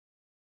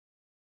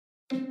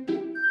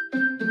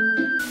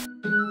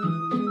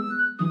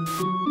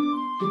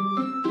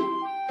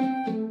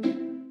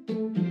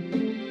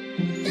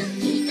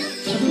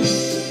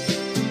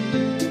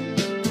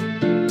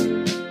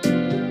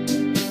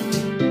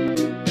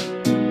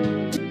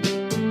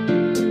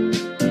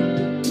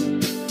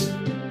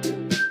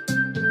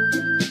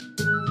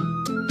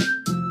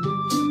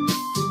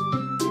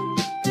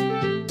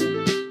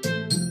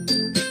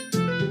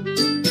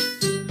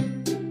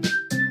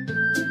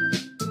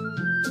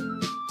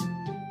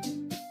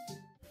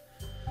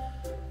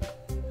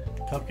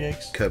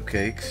Cupcakes.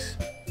 Cupcakes.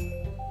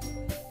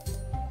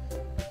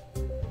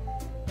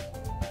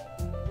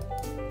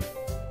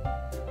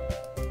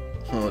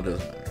 Oh, it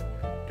doesn't matter.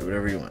 Do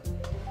whatever you want.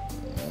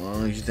 As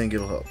long as you think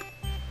it'll help.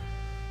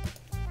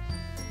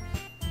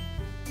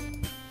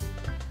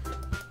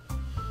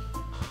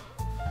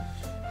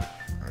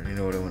 I already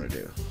know what I want to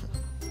do.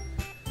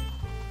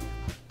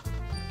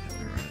 Can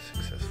we run a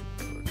successful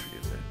poetry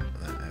event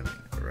without having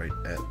the right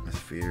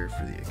atmosphere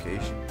for the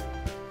occasion?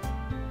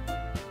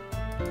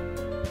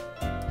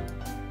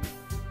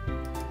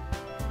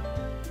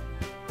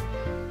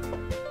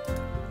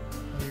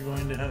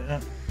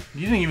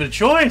 You didn't give it a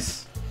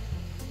choice.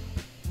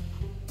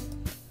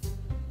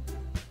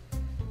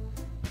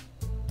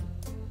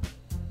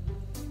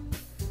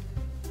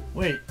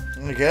 Wait.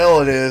 Like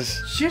hell it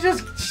is. She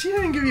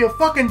didn't give you a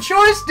fucking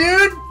choice,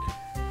 dude.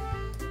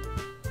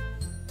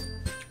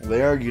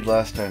 They argued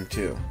last time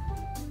too.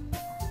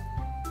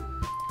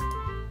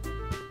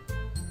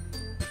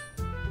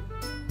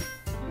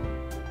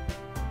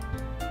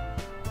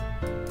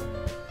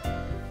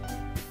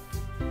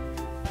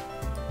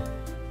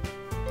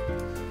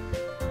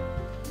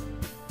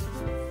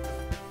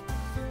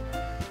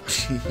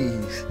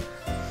 Jeez.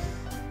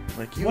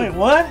 Like you. Wait,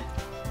 what?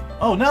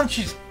 Oh, now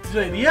she's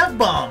saying the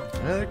F-bomb.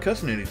 Yeah, they're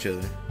cussing at each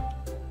other.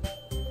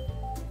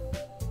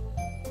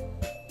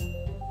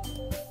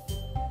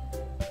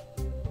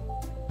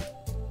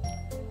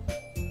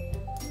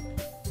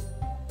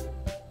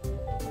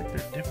 Like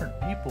they're different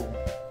people.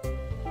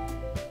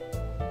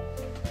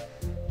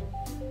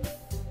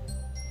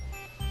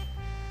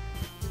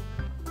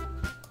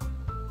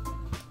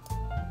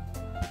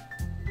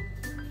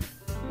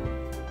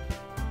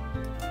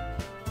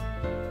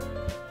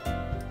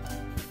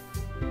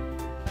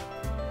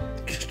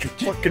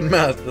 Your fucking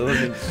mouth.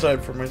 Let me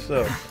decide for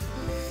myself.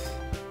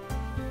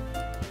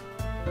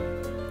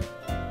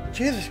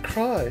 Jesus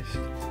Christ.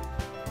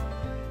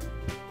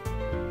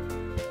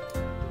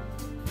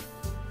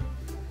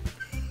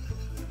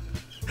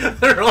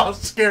 They're all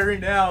scary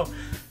now.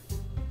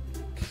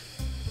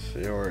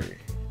 Sorry.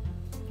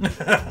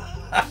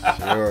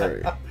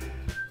 Sorry.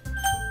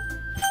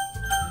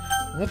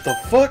 What the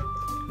fuck?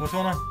 What's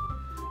going on?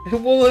 It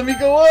won't let me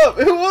go up!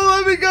 It won't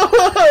let me go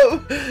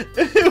up!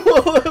 It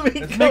won't let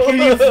me It's go up!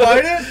 making you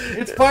fight it?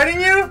 It's fighting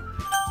you?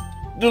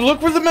 Dude,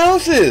 look where the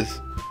mouse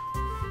is!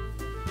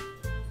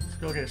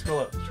 Okay, scroll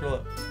up, scroll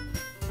up.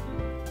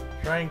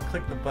 Try and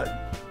click the button.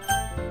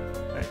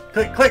 Alright,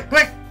 click, click,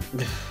 click!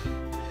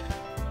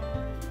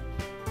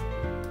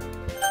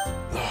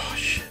 Oh,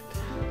 shit.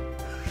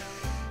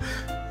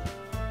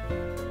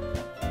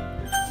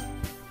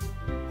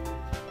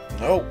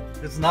 Nope.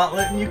 It's not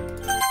letting you...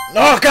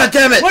 Oh, god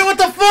damn it! Wait, what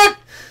the fuck?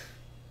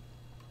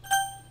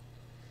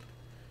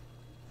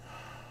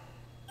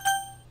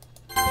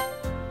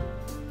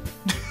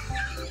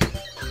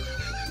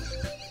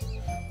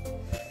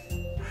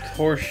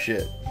 Horse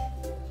shit.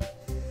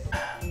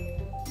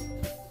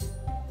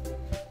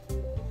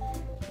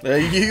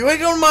 You ain't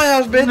going to my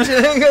house, bitch.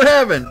 It ain't gonna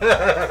happen.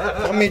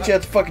 I'll meet you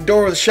at the fucking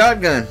door with a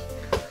shotgun.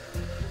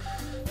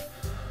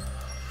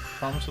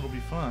 Promise it'll be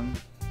fun.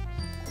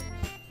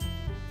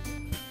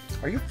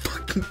 Are you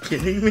fucking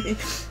kidding me?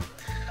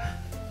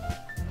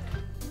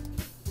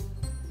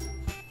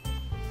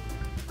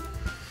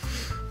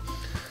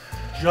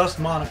 Just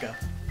Monica.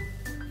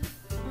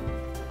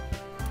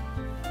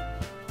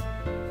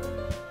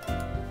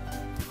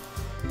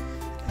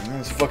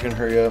 Let's fucking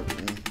hurry up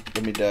and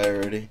let me die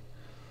already.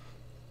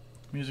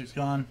 Music's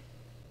gone.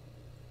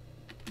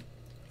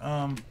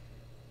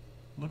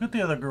 Look at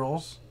the other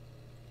girls.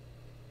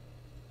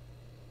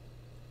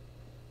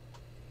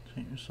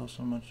 Hate yourself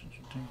so much that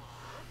you think.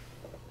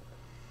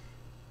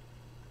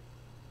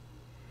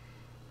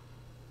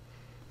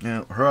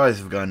 Yeah, her eyes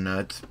have gone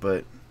nuts,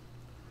 but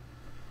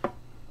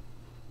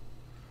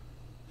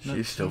she's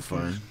Nuts still too,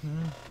 fine.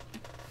 yeah.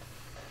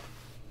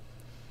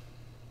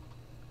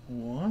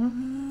 What?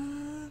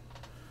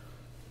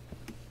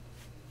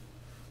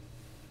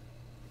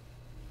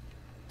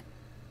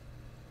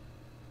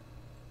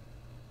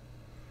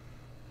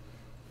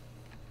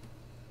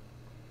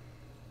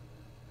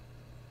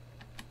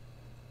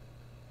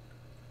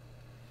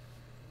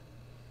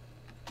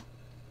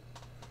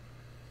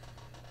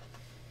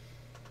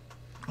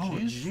 Oh,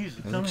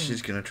 jeez. I think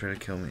she's gonna try to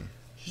kill me.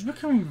 She's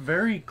becoming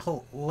very,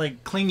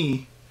 like,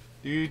 clingy,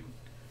 dude.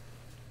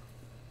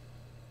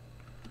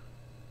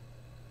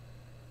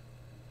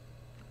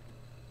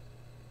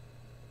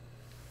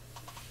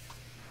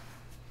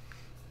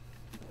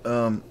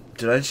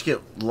 Did I just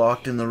get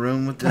locked in the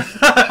room with this?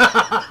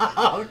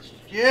 Oh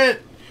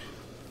shit!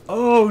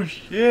 Oh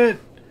shit!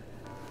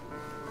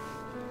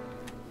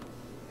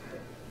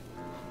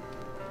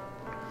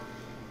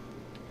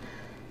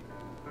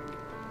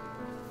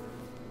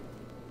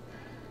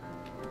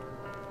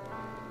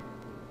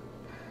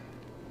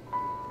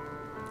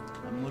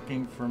 I'm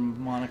looking for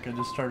Monica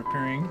to start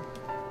appearing.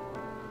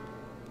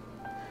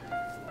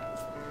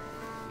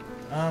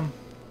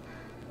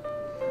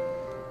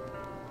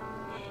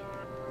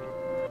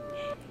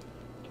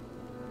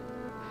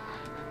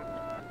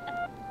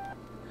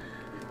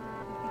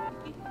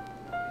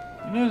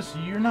 You notice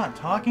you're not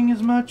talking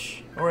as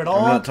much, or at all?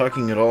 I'm not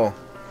talking at all.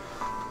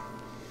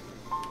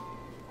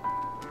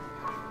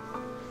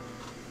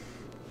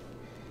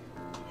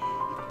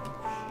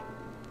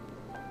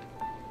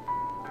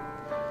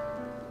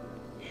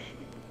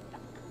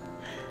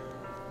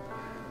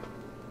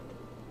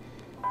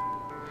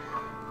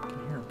 I can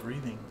hear her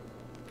breathing.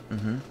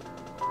 Mm-hmm.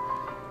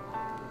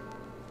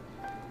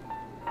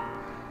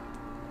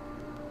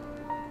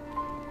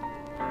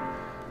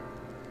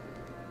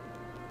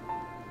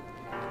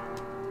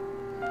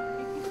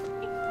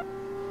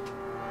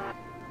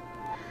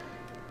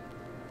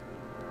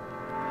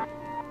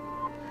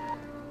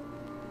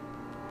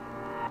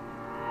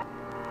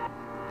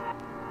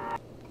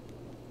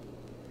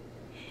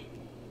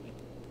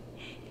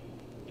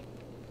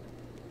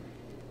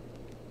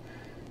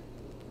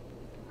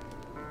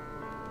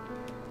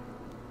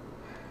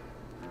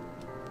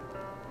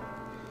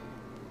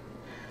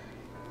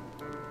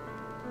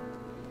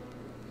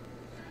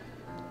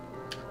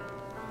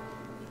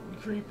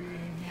 Creepy.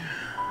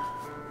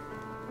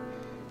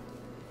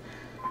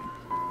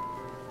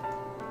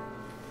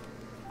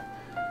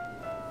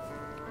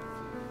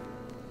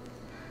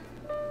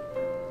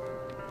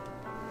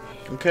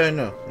 Okay,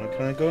 no.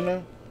 Can I go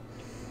now?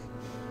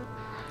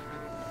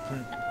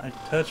 I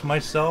touch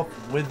myself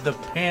with the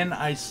pen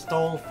I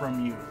stole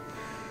from you.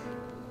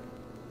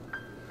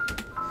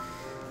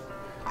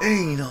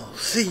 Anal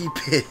sea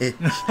pit.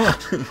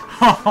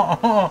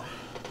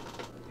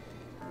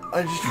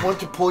 I just want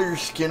to pull your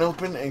skin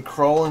open and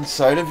crawl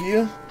inside of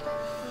you.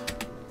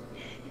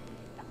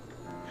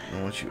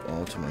 I want you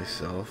all to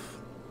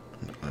myself,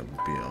 and I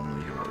will be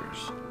only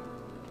yours.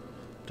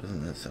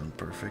 Doesn't that sound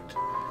perfect?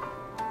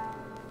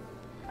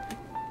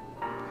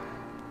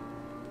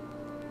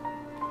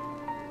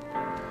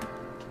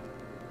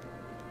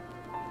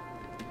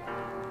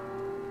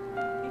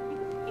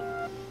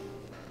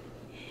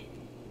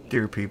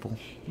 Dear people.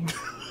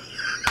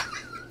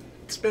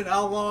 It's been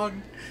how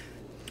long?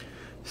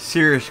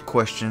 Serious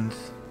questions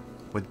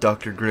with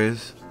Dr.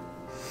 Grizz.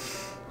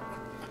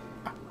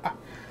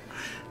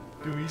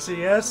 Do we say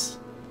yes?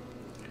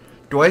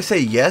 Do I say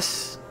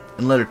yes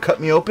and let her cut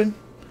me open?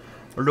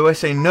 Or do I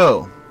say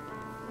no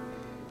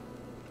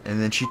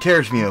and then she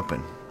tears me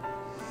open?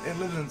 It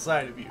lives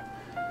inside of you.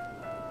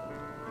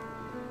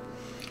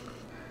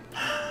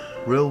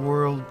 Real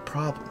world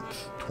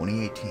problems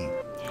 2018.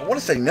 I want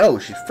to say no.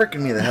 She's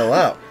freaking me the hell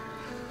out.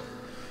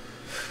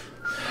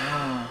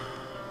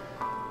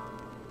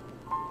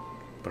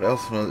 But I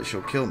also know that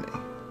she'll kill me.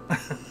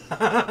 This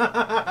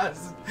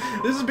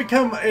has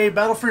become a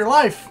battle for your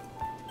life.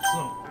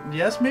 So,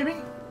 yes, maybe?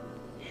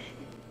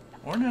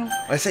 Or no?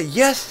 I say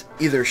yes,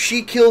 either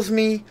she kills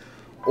me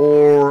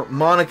or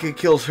Monica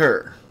kills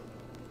her.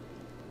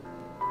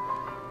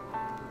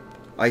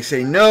 I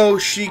say no,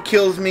 she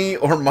kills me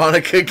or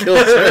Monica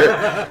kills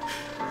her.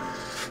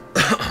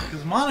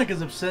 Because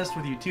Monica's obsessed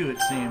with you too, it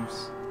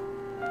seems.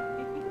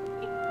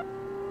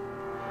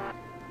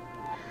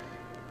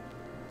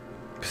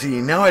 See,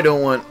 now I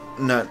don't want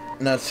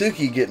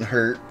Natsuki getting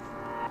hurt.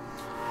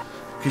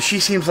 Because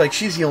she seems like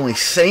she's the only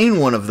sane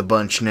one of the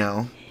bunch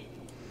now.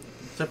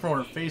 Except for when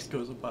her face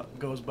goes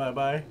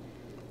bye-bye.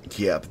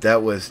 Yeah, but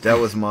that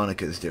was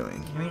Monica's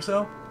doing. You think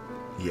so?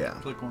 Yeah.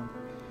 Click one.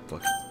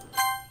 Fuck.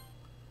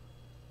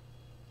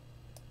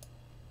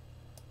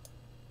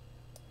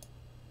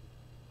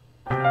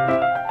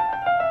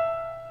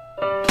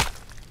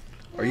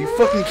 Are you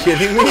fucking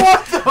kidding me?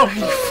 What the? Are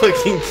you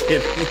fucking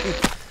kidding me?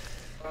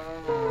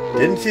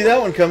 Didn't see that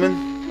one coming.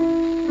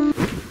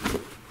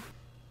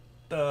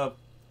 The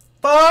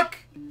fuck?